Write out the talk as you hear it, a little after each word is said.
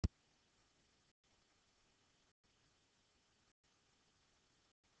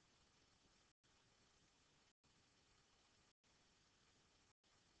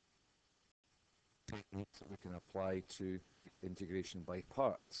techniques that we can apply to integration by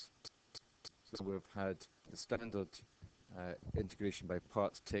parts. So we've had the standard integration by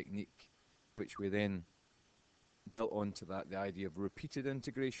parts technique, which we then built onto that the idea of repeated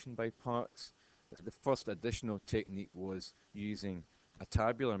integration by parts. The first additional technique was using a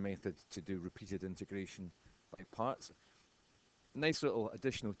tabular method to do repeated integration by parts. Nice little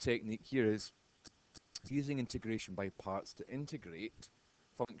additional technique here is using integration by parts to integrate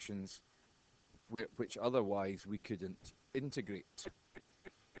functions which otherwise we couldn't integrate.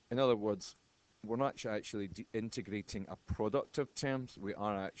 In other words, we're not actually integrating a product of terms, we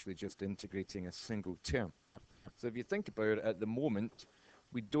are actually just integrating a single term. So if you think about it, at the moment,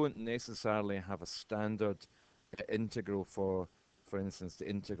 we don't necessarily have a standard integral for instance, the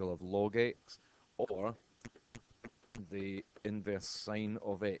integral of log x or the inverse sine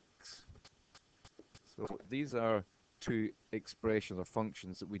of x. So these are two expressions or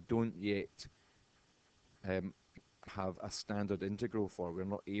functions that we don't yet have a standard integral for. We're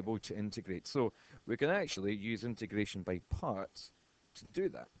not able to integrate. So we can actually use integration by parts to do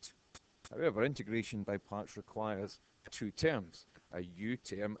that. However, integration by parts requires two terms, a u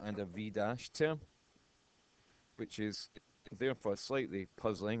term and a v dash term, which is therefore slightly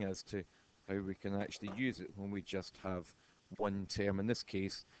puzzling as to how we can actually use it when we just have one term. In this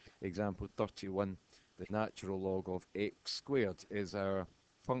case, example 31, the natural log of x squared is our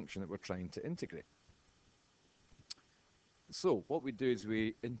function that we're trying to integrate. So what we do is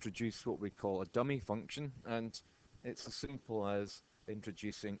we introduce what we call a dummy function, and it's as simple as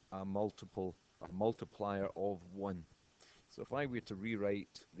introducing a multiplier of 1. So if I were to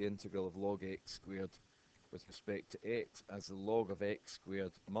rewrite the integral of log x squared with respect to x as the log of x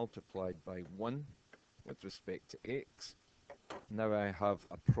squared multiplied by 1 with respect to x, now I have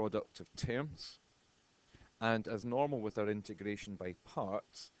a product of terms. And as normal with our integration by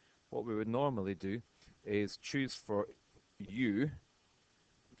parts, what we would normally do is choose for u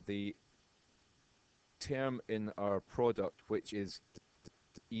the term in our product which is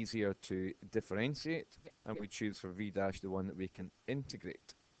easier to differentiate, and we choose for v dash the one that we can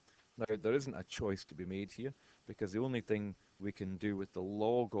integrate. Now, there isn't a choice to be made here, because the only thing we can do with the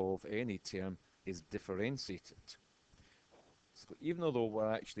log of any term is differentiate it. So even though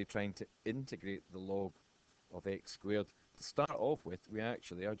we're actually trying to integrate the log of x squared, to start off with, we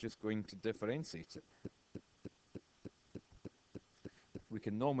actually are just going to differentiate it. We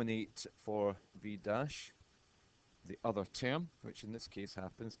can nominate for v dash the other term, which in this case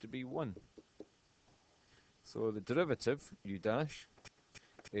happens to be 1. So the derivative, u dash,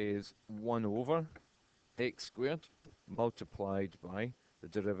 is 1 over x squared multiplied by the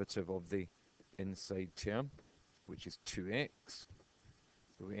derivative of the inside term, which is 2x.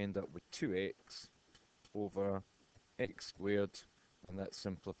 So we end up with 2x over x squared, and that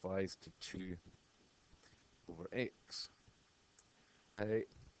simplifies to 2 over x.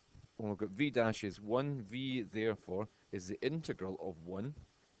 When we've got v dash is 1, v therefore is the integral of 1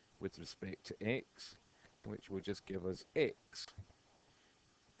 with respect to x, which will just give us x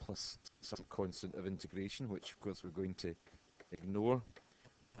plus some constant of integration, which of course we're going to ignore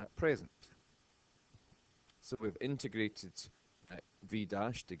at present. So we've integrated v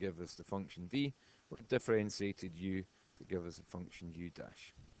dash to give us the function v, we've differentiated u to give us the function u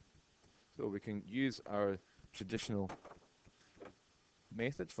dash. So we can use our traditional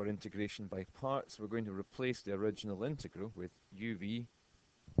method for integration by parts. We're going to replace the original integral with uv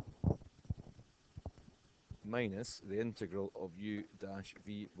minus the integral of u dash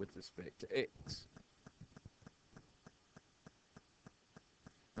v with respect to x.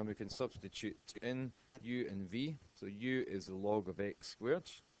 And we can substitute in u and v. So u is the log of x squared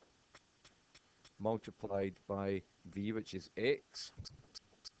multiplied by v, which is x,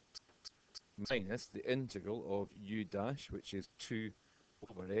 minus the integral of u dash, which is 2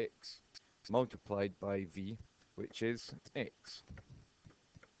 over x, multiplied by v, which is x.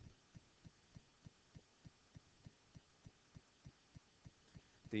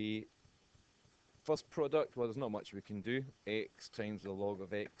 The first product, well, there's not much we can do. X times the log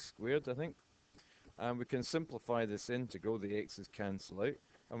of x squared, I think. And we can simplify this integral. The x's cancel out,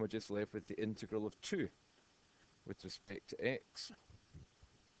 and we're just left with the integral of 2 with respect to x,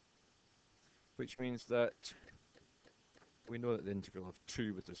 which means that we know that the integral of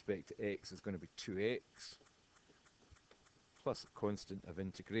 2 with respect to x is going to be 2x plus a constant of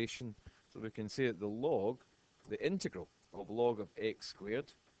integration. So we can say that the integral of log of x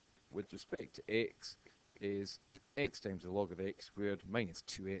squared with respect to x is x times the log of x squared minus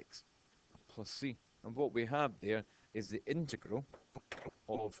 2x plus c. And what we have there is the integral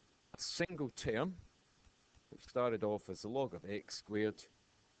of a single term, which started off as the log of x squared,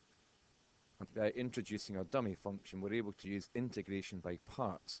 by introducing a dummy function, we're able to use integration by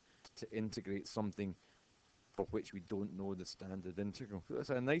parts to integrate something for which we don't know the standard integral. So that's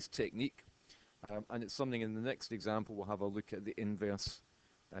a nice technique, and it's something in the next example we'll have a look at the inverse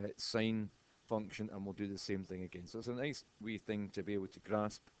sine function, and we'll do the same thing again. So it's a nice wee thing to be able to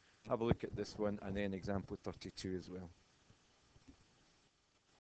grasp. Have a look at this one, and then example 32 as well.